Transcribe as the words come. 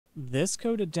This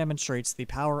code demonstrates the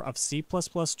power of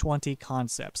C++20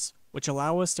 concepts, which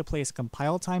allow us to place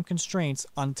compile time constraints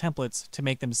on templates to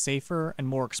make them safer and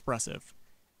more expressive.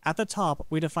 At the top,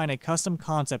 we define a custom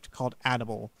concept called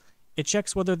Addable. It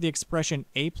checks whether the expression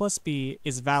a plus b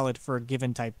is valid for a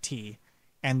given type t,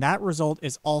 and that result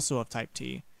is also of type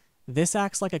t. This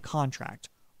acts like a contract.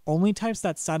 Only types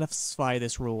that satisfy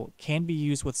this rule can be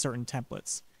used with certain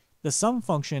templates. The sum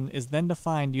function is then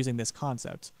defined using this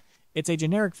concept. It's a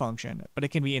generic function, but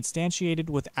it can be instantiated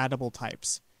with addable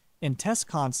types. In test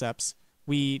concepts,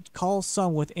 we call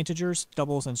sum with integers,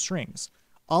 doubles, and strings,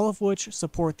 all of which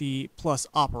support the plus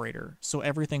operator, so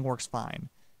everything works fine.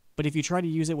 But if you try to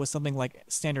use it with something like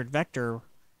standard vector,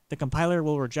 the compiler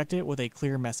will reject it with a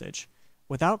clear message.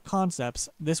 Without concepts,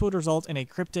 this would result in a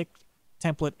cryptic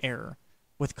template error.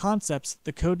 With concepts,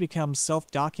 the code becomes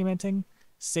self-documenting,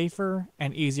 safer,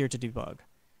 and easier to debug.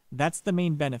 That's the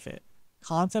main benefit.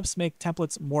 Concepts make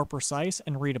templates more precise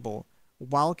and readable,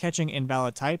 while catching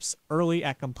invalid types early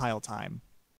at compile time.